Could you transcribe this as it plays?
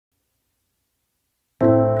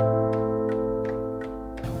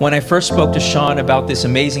When I first spoke to Sean about this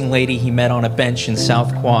amazing lady he met on a bench in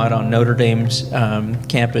South Quad on Notre Dame's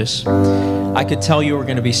campus, I could tell you were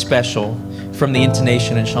going to be special from the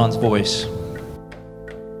intonation in Sean's voice.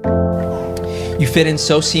 You fit in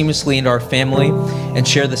so seamlessly into our family and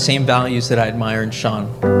share the same values that I admire in Sean.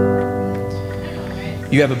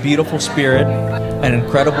 You have a beautiful spirit, an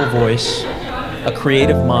incredible voice, a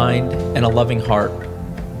creative mind, and a loving heart.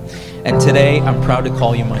 And today, I'm proud to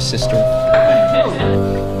call you my sister.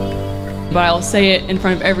 But I'll say it in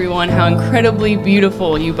front of everyone how incredibly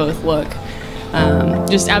beautiful you both look.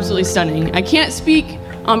 Just absolutely stunning. I can't speak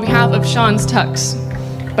on behalf of Sean's tux,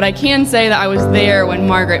 but I can say that I was there when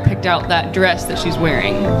Margaret picked out that dress that she's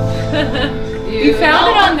wearing. You found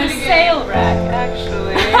it on the sale rack,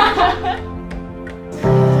 actually.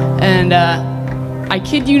 And I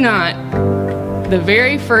kid you not, the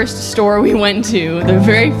very first store we went to, the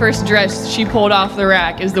very first dress she pulled off the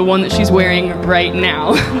rack is the one that she's wearing right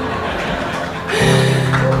now.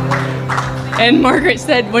 And Margaret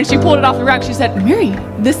said, when she pulled it off the rack, she said, "Mary,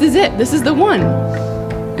 this is it. This is the one."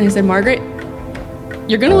 And I said, "Margaret,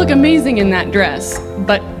 you're gonna look amazing in that dress,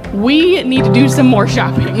 but we need to do some more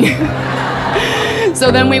shopping."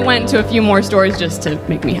 So then we went to a few more stores just to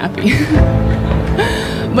make me happy.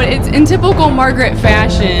 But it's in typical Margaret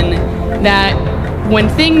fashion that when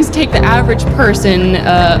things take the average person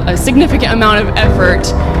a significant amount of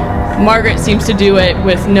effort, Margaret seems to do it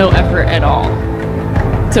with no effort at all.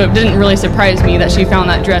 So it didn't really surprise me that she found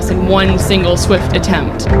that dress in one single swift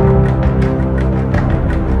attempt.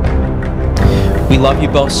 We love you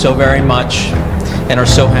both so very much and are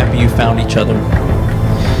so happy you found each other.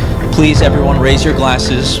 Please, everyone, raise your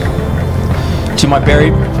glasses to my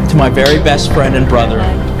very best friend and brother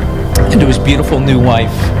and to his beautiful new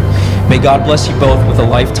wife. May God bless you both with a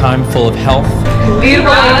lifetime full of health,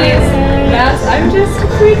 Beautiful audience. Yes, I'm just a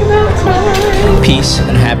freak about time. peace,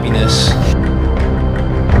 and happiness.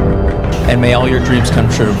 And may all your dreams come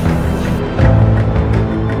true.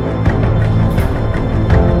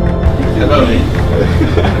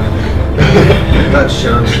 That's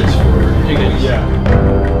Sean's forward. Yeah.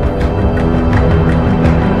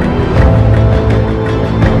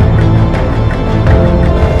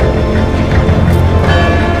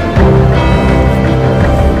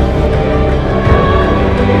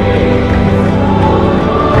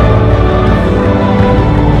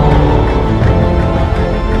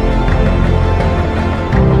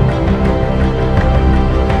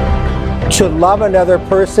 To love another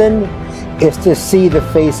person is to see the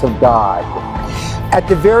face of God. At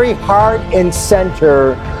the very heart and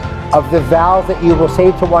center of the vows that you will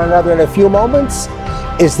say to one another in a few moments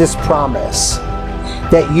is this promise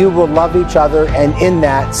that you will love each other and in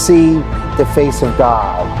that see the face of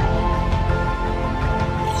God.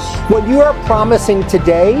 What you are promising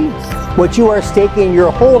today, what you are staking your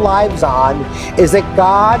whole lives on, is that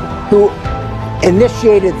God, who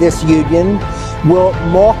initiated this union, will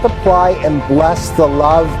multiply and bless the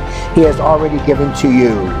love He has already given to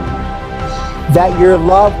you. That your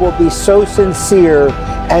love will be so sincere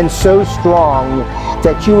and so strong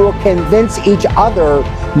that you will convince each other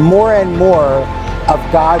more and more of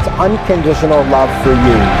God's unconditional love for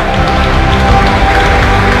you.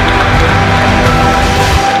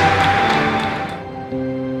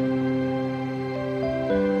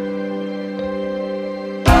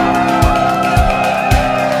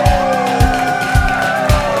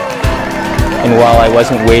 And while I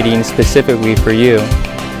wasn't waiting specifically for you,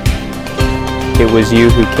 it was you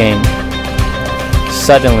who came.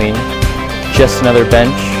 Suddenly, just another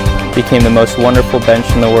bench became the most wonderful bench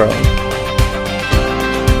in the world.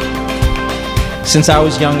 Since I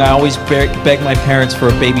was young, I always begged my parents for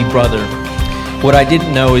a baby brother. What I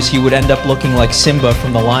didn't know is he would end up looking like Simba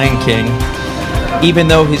from The Lion King, even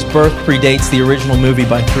though his birth predates the original movie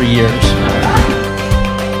by 3 years.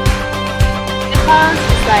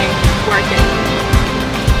 It's like working.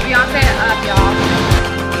 Beyonce up, y'all.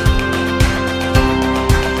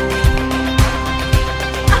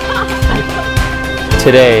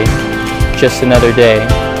 Today, just another day,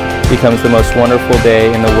 becomes the most wonderful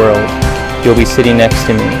day in the world. You'll be sitting next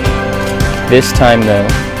to me. This time, though,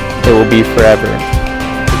 it will be forever.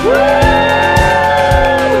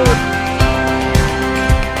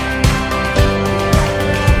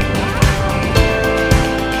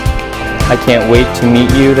 I can't wait to meet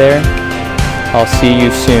you there. I'll see you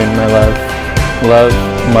soon, my love. Love,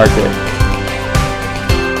 Margaret.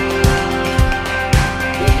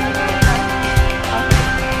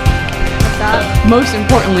 Most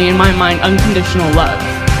importantly, in my mind, unconditional love.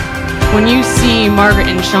 When you see Margaret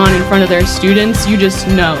and Sean in front of their students, you just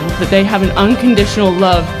know that they have an unconditional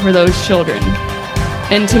love for those children.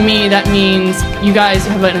 And to me, that means you guys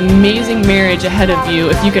have an amazing marriage ahead of you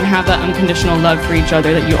if you can have that unconditional love for each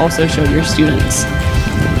other that you also show your students.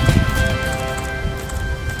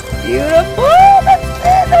 Beautiful!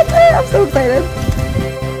 That's it! I'm so excited.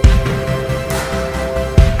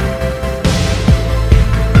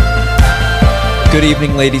 Good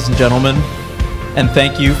evening, ladies and gentlemen, and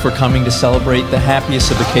thank you for coming to celebrate the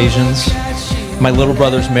happiest of occasions, my little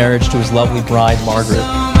brother's marriage to his lovely bride, Margaret.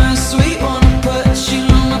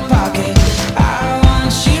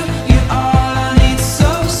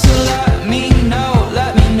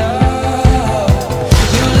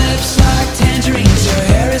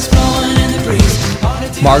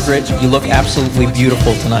 Margaret, you look absolutely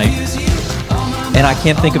beautiful tonight, and I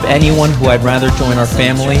can't think of anyone who I'd rather join our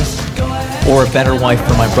family or a better wife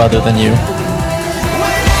for my brother than you.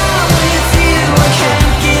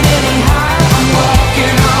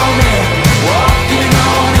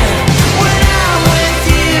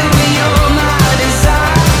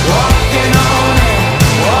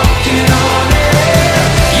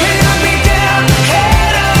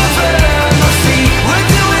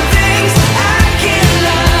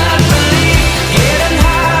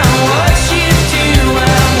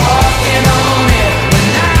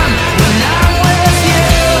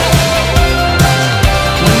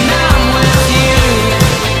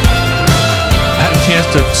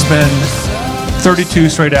 To spend 32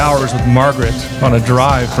 straight hours with Margaret on a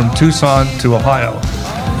drive from Tucson to Ohio.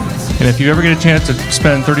 And if you ever get a chance to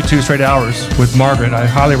spend 32 straight hours with Margaret, I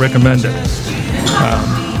highly recommend it.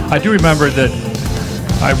 I do remember that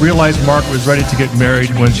I realized Margaret was ready to get married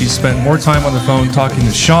when she spent more time on the phone talking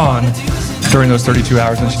to Sean during those 32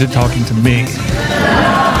 hours than she did talking to me.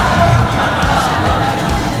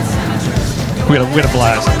 We had a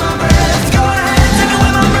blast.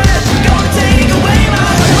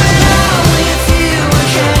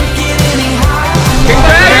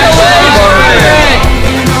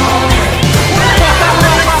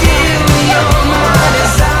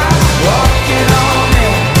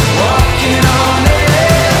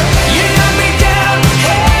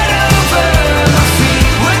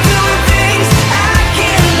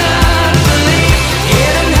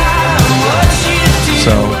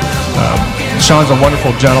 Sean's a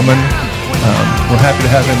wonderful gentleman. We're happy to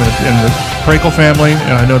have him in the Prakel family,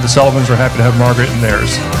 and I know the Sullivans are happy to have Margaret in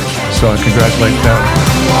theirs. So I congratulate them.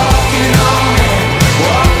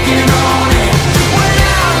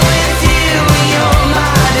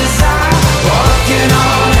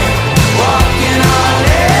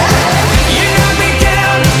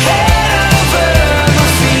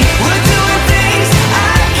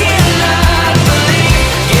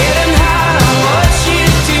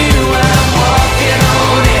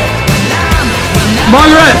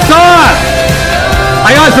 Margaret, Sean,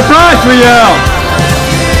 I got a surprise for you.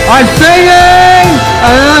 I'm singing!